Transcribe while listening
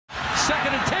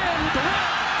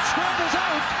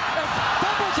out and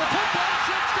fumbles the football.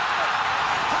 Sheets got it.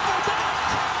 How about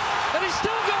that? And he's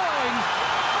still going.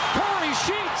 Kory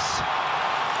Sheets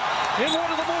in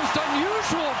one of the most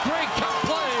unusual Grey Cup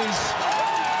plays.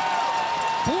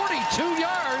 42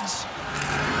 yards.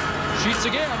 Sheets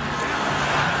again.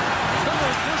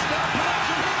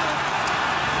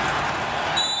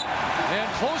 And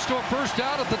close to a first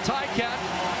down at the Ticat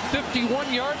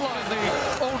 51-yard line. The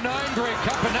 09 Grey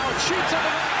Cup, and now it's Sheets on the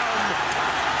ground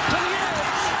to the edge.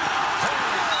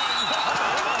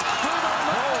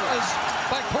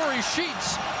 By Kory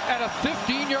Sheets at a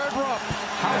 15-yard run.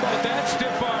 How about that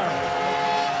stiff arm?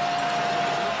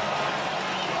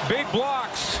 Big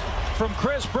blocks from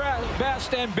Chris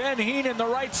Best and Ben Heenan, the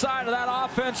right side of that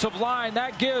offensive line.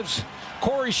 That gives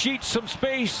Kory Sheets some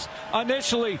space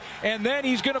initially, and then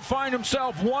he's going to find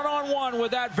himself one-on-one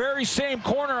with that very same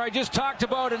corner I just talked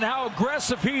about and how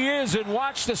aggressive he is, and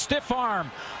watch the stiff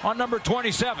arm on number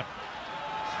 27.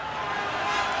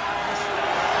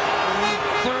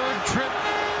 Third trip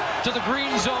to the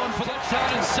green zone for the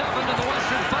touchdown and 7 in the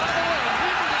Western Final.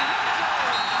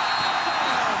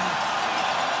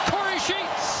 Kory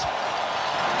Sheets.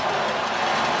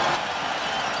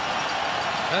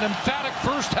 An emphatic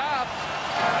first half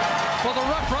for the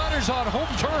Roughriders on home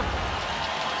turf.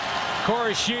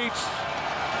 Kory Sheets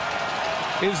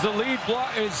is the lead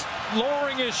block, is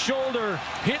lowering his shoulder,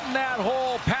 hitting that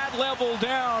hole, pad level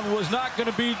down, was not going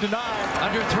to be denied.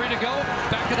 Under 3 to go,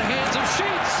 back in the hands of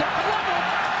Sheets, second level.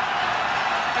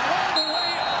 And all the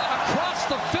way across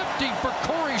the 50 for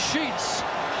Kory Sheets.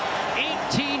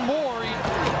 18 more.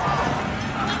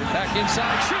 Back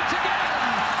inside, Sheets again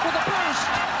with a burst.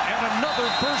 And another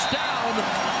first down.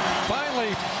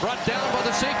 Finally brought down by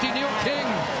the safety, Neil King.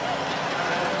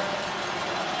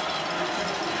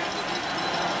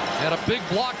 And a big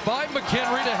block by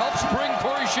McHenry to help spring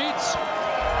Kory Sheets.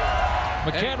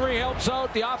 McHenry helps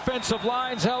out, the offensive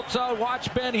lines helps out.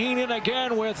 Watch Ben Heenan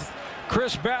again with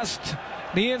Chris Best.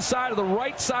 The inside of the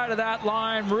right side of that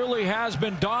line really has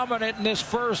been dominant in this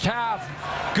first half.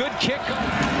 Good kick.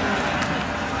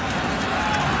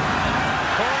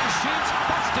 Kory Sheets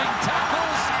busting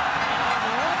tackles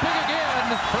and romping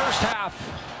again. First half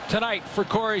tonight for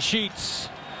Kory Sheets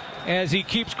as he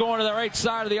keeps going to the right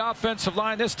side of the offensive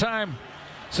line. This time,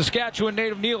 Saskatchewan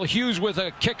native Neil Hughes with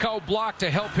a kick-out block to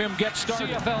help him get started.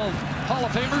 CFL Hall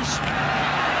of Famers.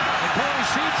 And Kory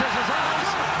Sheets has his eyes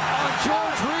on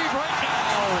George Reed right now.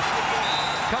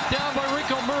 Come down by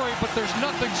Rico Murray, but there's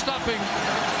nothing stopping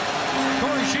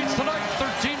Kory Sheets tonight.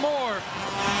 13 more.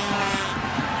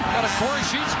 Got a Kory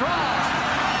Sheets draw.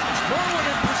 Norwood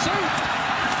in pursuit.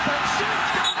 And Sheets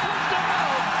got a first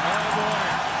down. Oh boy.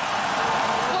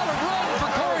 What a run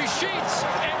for Kory Sheets.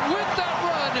 And with that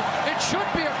run, it should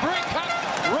be a Grey Cup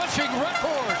rushing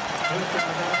record.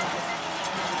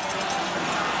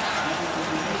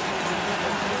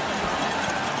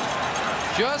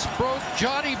 Just broke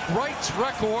Johnny Bright's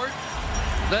record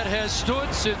that has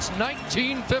stood since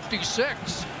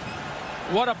 1956.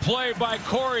 What a play by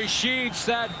Kory Sheets.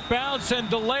 That bounce and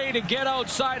delay to get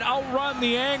outside, outrun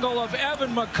the angle of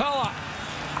Evan McCullough.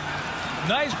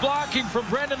 Nice blocking from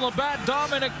Brendan Labatt,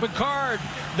 Dominic McCard.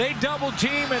 They double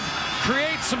team and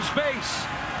create some space.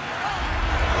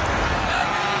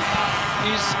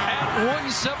 He's at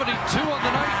 172 on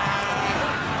the night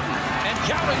and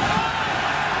counting.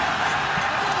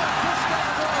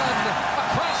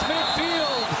 Across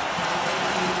midfield.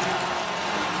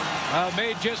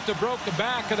 Made just to broke the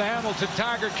back of the Hamilton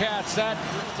Tiger Cats. That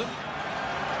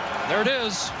there it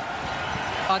is.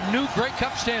 A new Grey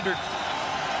Cup standard.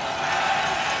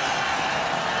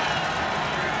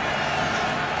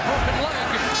 Broken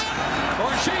leg.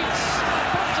 Kory Sheets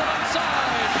bumps it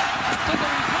outside to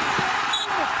the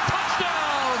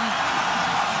touchdown.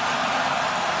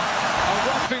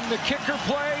 Roughing the kicker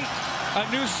play. A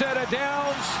new set of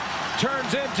downs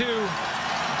turns into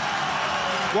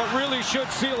what really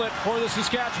should seal it for the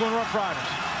Saskatchewan Roughriders.